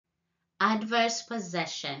Adverse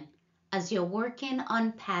possession. As you're working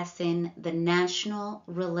on passing the National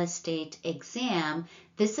Real Estate exam,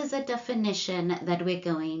 this is a definition that we're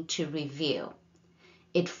going to review.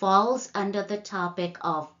 It falls under the topic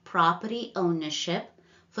of property ownership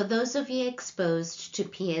for those of you exposed to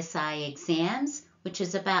PSI exams, which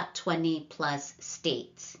is about 20 plus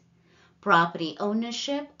states. Property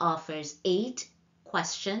ownership offers 8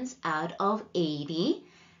 questions out of 80.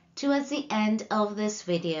 Towards the end of this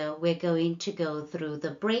video, we're going to go through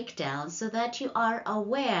the breakdown so that you are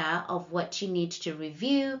aware of what you need to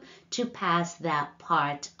review to pass that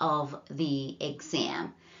part of the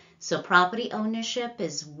exam. So property ownership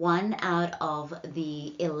is 1 out of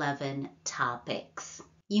the 11 topics.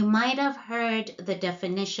 You might have heard the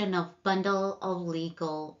definition of bundle of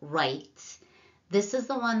legal rights. This is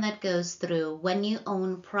the one that goes through when you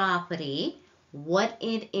own property, what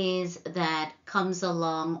it is that comes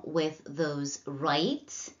along with those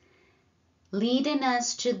rights, leading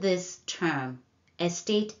us to this term,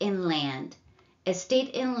 estate in land.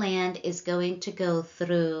 Estate in land is going to go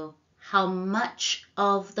through how much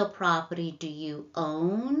of the property do you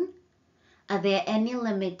own? Are there any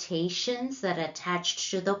limitations that are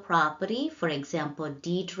attached to the property? For example,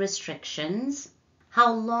 deed restrictions.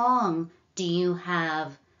 How long do you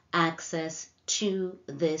have access to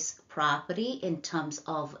this property in terms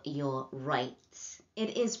of your rights?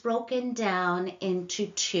 It is broken down into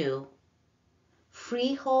 2,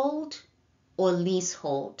 freehold or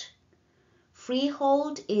leasehold.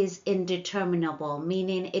 Freehold is indeterminable,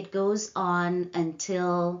 meaning it goes on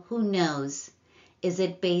until who knows. Is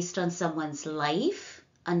it based on someone's life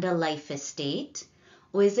under life estate?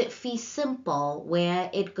 Or is it fee simple where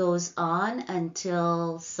it goes on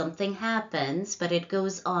until something happens, but it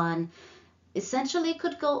goes on, essentially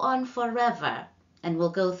could go on forever, and we'll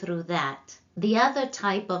go through that. The other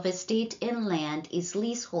type of estate in land is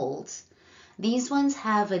leaseholds. These ones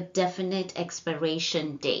have a definite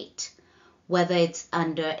expiration date, whether it's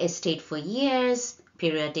under estate for years,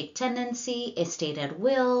 periodic tenancy, estate at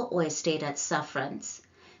will, or estate at sufferance.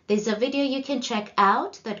 There's a video you can check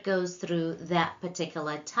out that goes through that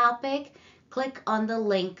particular topic. Click on the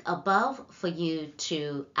link above for you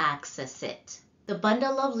to access it. The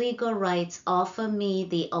bundle of legal rights offer me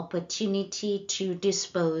the opportunity to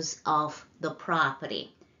dispose of the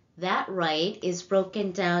property. That right is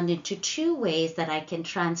broken down into 2 ways that I can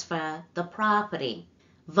transfer the property: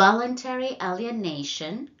 voluntary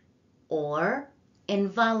alienation or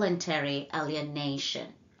involuntary alienation.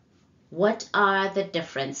 What are the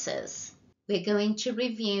differences? We're going to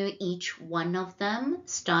review each one of them,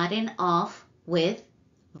 starting off with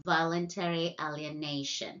voluntary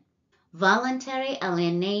alienation. Voluntary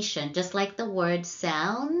alienation, just like the word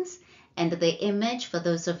sounds and the image for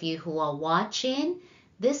those of you who are watching,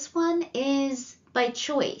 this one is by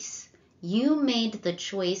choice. You made the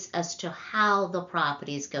choice as to how the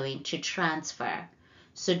property is going to transfer.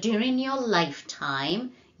 So during your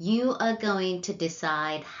lifetime, you are going to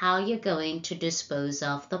decide how you're going to dispose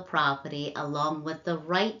of the property along with the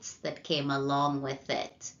rights that came along with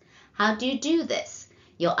it. How do you do this?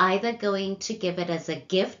 You're either going to give it as a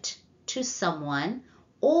gift to someone,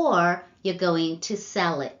 or you're going to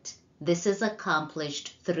sell it. This is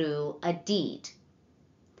accomplished through a deed.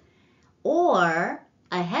 Or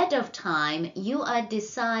ahead of time, you are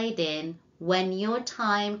deciding when your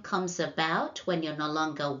time comes about, when you're no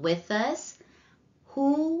longer with us,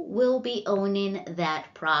 who will be owning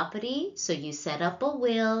that property. So you set up a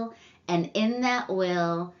will, and in that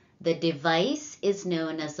will, the device is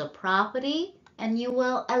known as a property, and you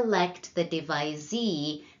will elect the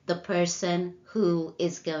devisee, the person who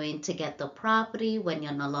is going to get the property when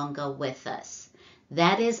you're no longer with us.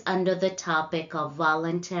 That is under the topic of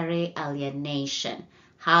voluntary alienation,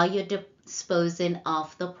 how you're disposing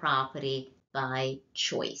of the property by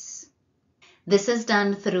choice. This is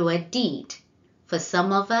done through a deed. For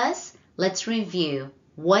some of us, let's review.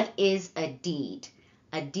 What is a deed?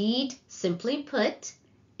 A deed, simply put,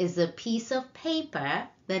 is a piece of paper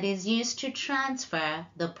that is used to transfer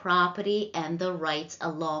the property and the rights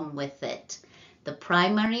along with it. The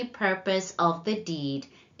primary purpose of the deed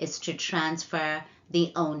is to transfer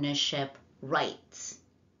the ownership rights.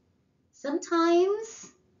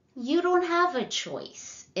 Sometimes you don't have a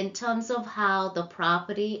choice in terms of how the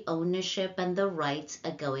property ownership and the rights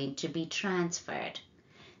are going to be transferred.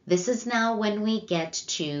 This is now when we get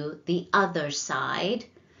to the other side,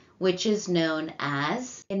 which is known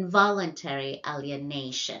as involuntary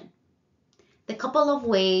alienation. The couple of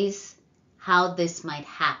ways how this might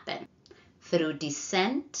happen: through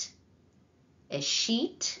descent,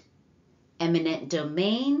 escheat, eminent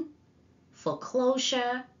domain,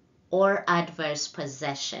 foreclosure, or adverse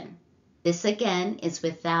possession. This again is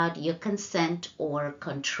without your consent or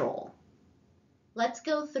control. Let's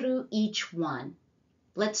go through each one.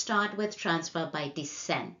 Let's start with transfer by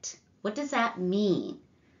descent. What does that mean?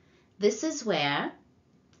 This is where,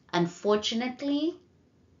 unfortunately,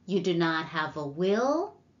 you do not have a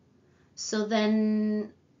will. So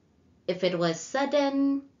then if it was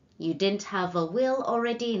sudden, you didn't have a will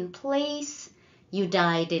already in place, you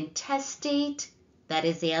died intestate, that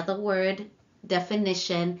is the other word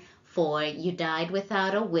definition for you died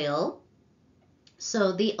without a will.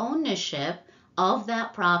 So the ownership of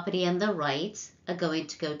that property and the rights are going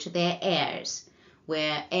to go to their heirs,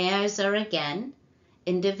 where heirs are again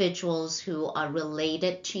individuals who are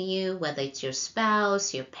related to you, whether it's your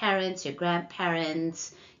spouse, your parents, your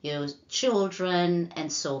grandparents, your children,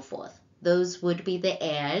 and so forth. Those would be the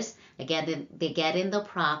heirs. Again, they get in the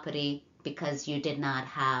property because you did not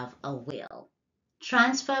have a will.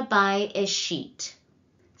 Transfer by escheat.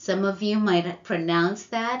 Some of you might pronounce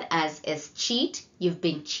that as cheat. You've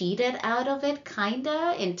been cheated out of it,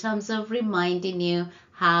 kinda, in terms of reminding you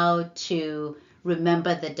how to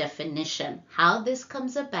remember the definition. How this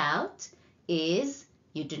comes about is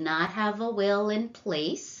you do not have a will in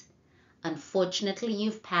place. Unfortunately,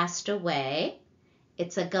 you've passed away.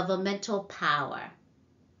 It's a governmental power.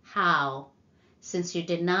 How? Since you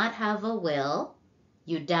did not have a will,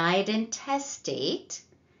 you died intestate,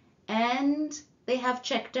 and they have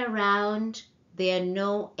checked around. There are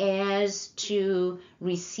no heirs to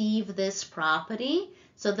receive this property,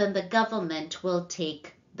 so then the government will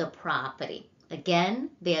take the property. Again,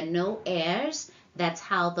 there are no heirs. That's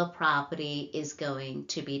how the property is going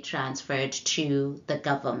to be transferred to the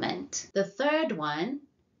government. The third one,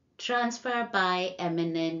 transfer by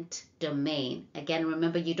eminent domain. Again,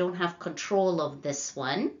 remember, you don't have control of this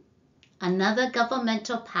one. Another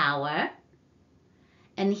governmental power.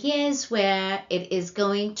 And here's where it is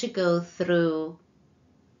going to go through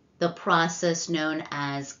the process known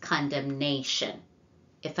as condemnation.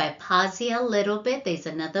 If I pause here a little bit, there's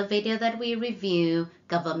another video that we review,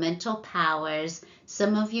 governmental powers.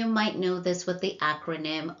 Some of you might know this with the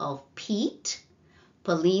acronym of PEAT,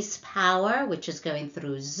 police power, which is going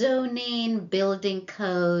through zoning, building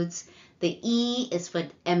codes. The E is for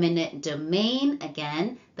eminent domain.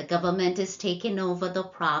 Again, the government is taking over the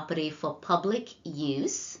property for public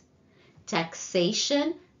use.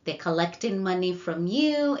 Taxation, they're collecting money from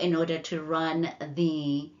you in order to run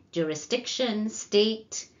the jurisdiction,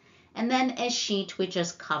 state. And then escheat, we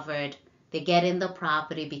just covered. They get in the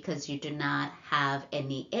property because you do not have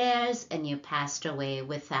any heirs and you passed away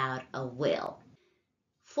without a will.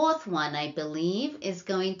 Fourth one, I believe, is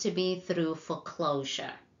going to be through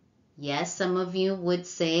foreclosure. Yes, some of you would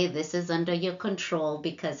say this is under your control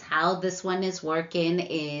because how this one is working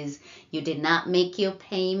is you did not make your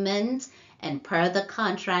payments, and per the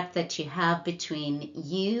contract that you have between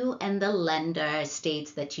you and the lender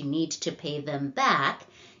states that you need to pay them back.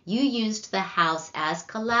 You used the house as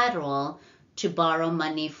collateral to borrow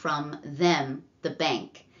money from them, the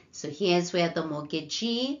bank. So here's where the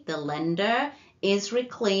mortgagee, the lender, is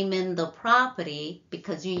reclaiming the property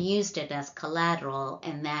because you used it as collateral,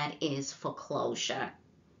 and that is foreclosure.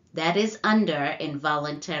 That is under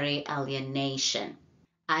involuntary alienation.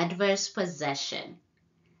 Adverse possession.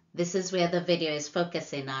 This is where the video is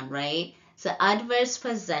focusing on, right? So adverse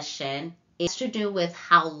possession is to do with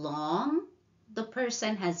how long the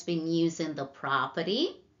person has been using the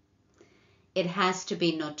property. It has to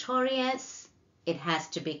be notorious, it has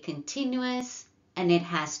to be continuous, and it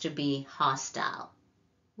has to be hostile.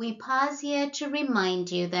 We pause here to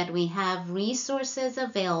remind you that we have resources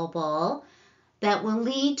available that will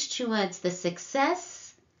lead towards the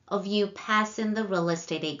success of you passing the real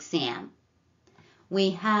estate exam.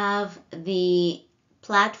 We have the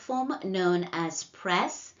platform known as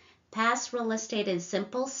PRESS, Pass Real Estate in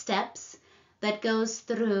Simple Steps, that goes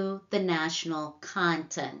through the national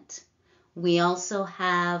content. We also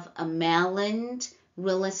have a Maryland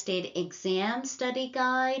real estate exam study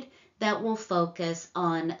guide that will focus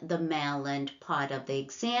on the Maryland part of the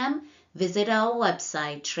exam. Visit our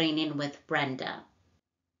website, Training with Brenda.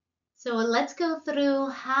 So let's go through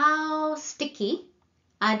how sticky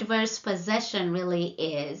adverse possession really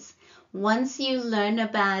is. Once you learn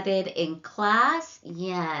about it in class,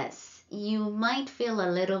 yes, you might feel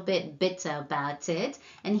a little bit bitter about it.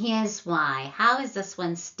 And here's why. How is this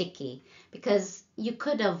one sticky? Because you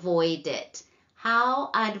could avoid it. How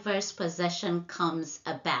adverse possession comes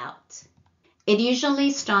about. It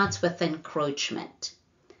usually starts with encroachment.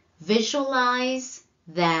 Visualize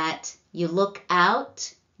that you look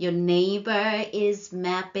out, your neighbor is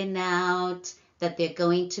mapping out that they're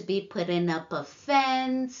going to be putting up a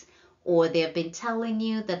fence, or they've been telling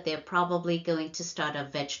you that they're probably going to start a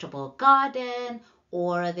vegetable garden,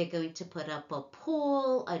 or they're going to put up a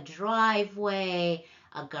pool, a driveway,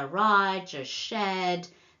 a garage, a shed.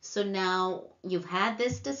 So now you've had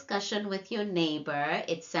this discussion with your neighbor.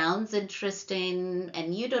 It sounds interesting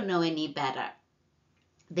and you don't know any better.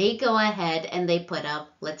 They go ahead and they put up,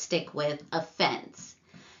 let's stick with a fence.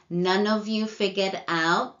 None of you figured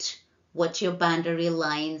out what your boundary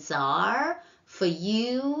lines are. For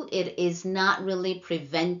you, it is not really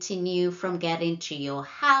preventing you from getting to your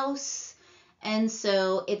house. And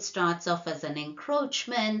so it starts off as an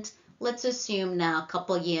encroachment. Let's assume now a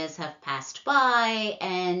couple years have passed by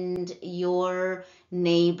and your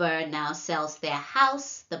neighbor now sells their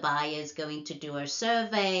house. The buyer is going to do a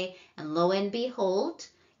survey, and lo and behold,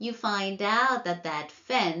 you find out that that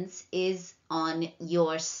fence is on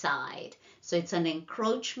your side. So it's an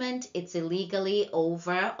encroachment. It's illegally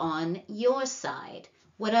over on your side.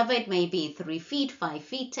 Whatever it may be, 3 feet, 5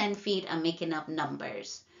 feet, 10 feet, I'm making up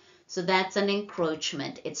numbers. So that's an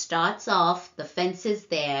encroachment. It starts off, the fence is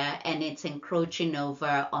there, and it's encroaching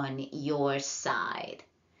over on your side.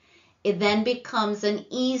 It then becomes an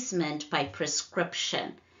easement by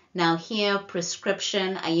prescription. Now here,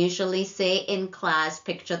 prescription, I usually say in class,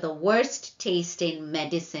 picture the worst tasting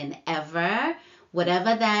medicine ever,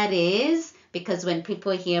 whatever that is, because when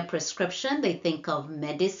people hear prescription, they think of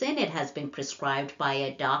medicine. It has been prescribed by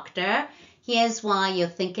a doctor. Here's why you're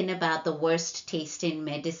thinking about the worst tasting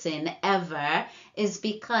medicine ever, is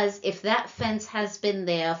because if that fence has been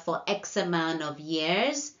there for X amount of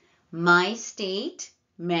years, my state,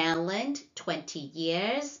 Maryland, 20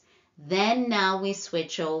 years, then now we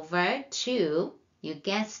switch over to, you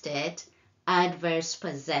guessed it, adverse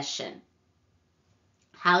possession.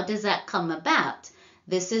 How does that come about?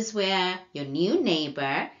 This is where your new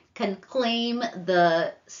neighbor can claim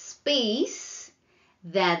the space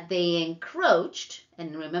that they encroached,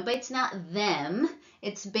 and remember, it's not them,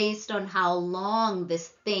 it's based on how long this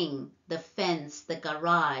thing, the fence, the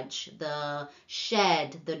garage, the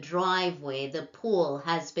shed, the driveway, the pool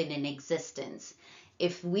has been in existence.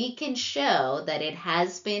 If we can show that it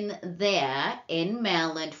has been there in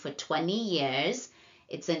Maryland for 20 years,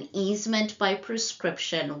 it's an easement by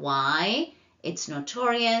prescription. Why? It's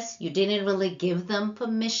notorious. You didn't really give them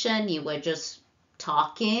permission. You were just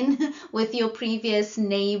talking with your previous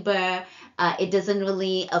neighbor. It doesn't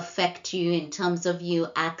really affect you in terms of you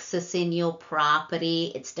accessing your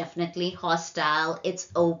property. It's definitely hostile.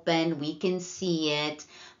 It's open. We can see it.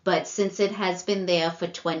 But since it has been there for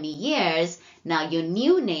 20 years, now your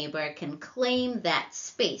new neighbor can claim that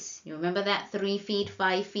space. You remember that 3 feet,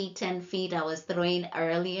 5 feet, 10 feet I was throwing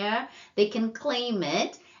earlier? They can claim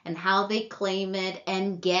it, and how they claim it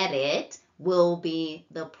and get it will be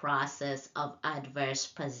the process of adverse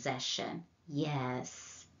possession.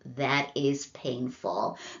 Yes, that is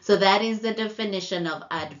painful. So that is the definition of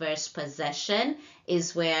adverse possession,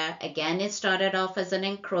 is where, again, it started off as an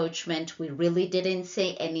encroachment. We really didn't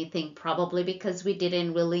say anything, probably because we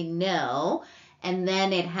didn't really know. And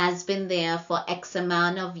then it has been there for X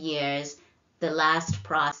amount of years. The last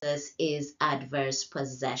process is adverse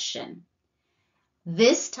possession.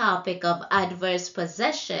 This topic of adverse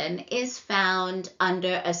possession is found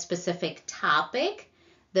under a specific topic.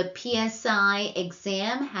 The PSI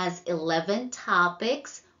exam has 11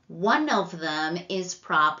 topics. One of them is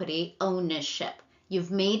property ownership.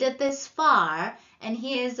 You've made it this far, and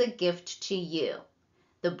here's a gift to you.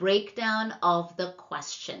 The breakdown of the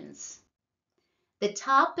questions. The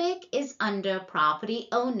topic is under property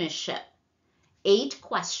ownership. 8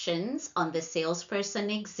 questions on the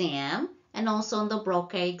salesperson exam, and also on the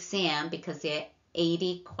broker exam, because there are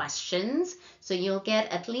 80 questions. So you'll get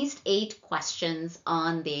at least 8 questions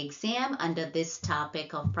on the exam under this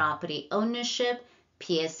topic of property ownership,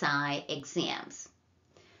 PSI exams.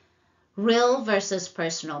 Real versus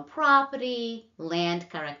personal property, land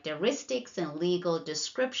characteristics, and legal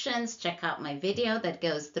descriptions. Check out my video that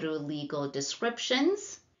goes through legal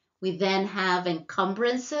descriptions. We then have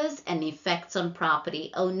encumbrances and effects on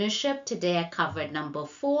property ownership. Today I covered number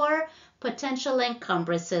 4, potential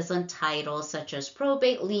encumbrances on titles such as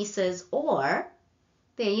probate, leases, or,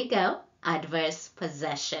 there you go, adverse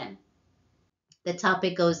possession. The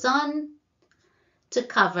topic goes on to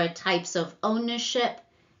cover types of ownership.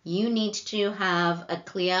 You need to have a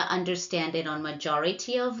clear understanding on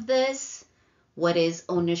majority of this. What is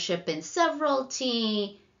ownership in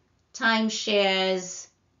severalty, timeshares,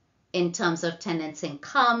 in terms of tenants in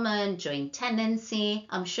common, joint tenancy.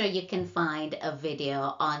 I'm sure you can find a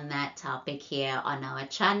video on that topic here on our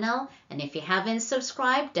channel. And if you haven't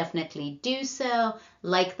subscribed, definitely do so.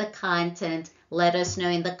 Like the content. Let us know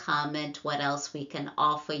in the comment what else we can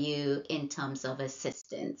offer you in terms of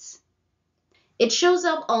assistance. It shows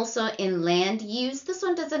up also in land use. This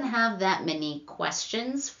one doesn't have that many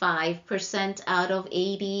questions. 5% out of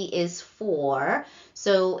 80 is 4.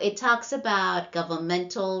 So it talks about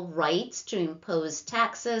governmental rights to impose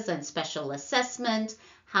taxes and special assessment,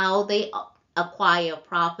 how they acquire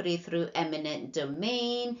property through eminent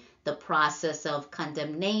domain, the process of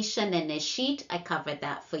condemnation in a sheet. I covered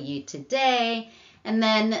that for you today. And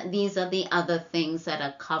then these are the other things that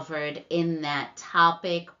are covered in that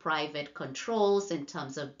topic, private controls in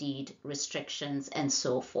terms of deed restrictions and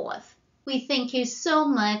so forth. We thank you so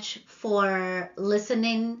much for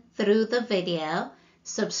listening through the video.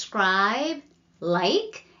 Subscribe,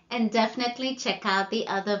 like, and definitely check out the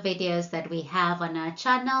other videos that we have on our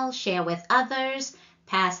channel. Share with others.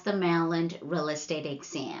 Pass the Maryland real estate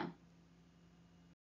exam.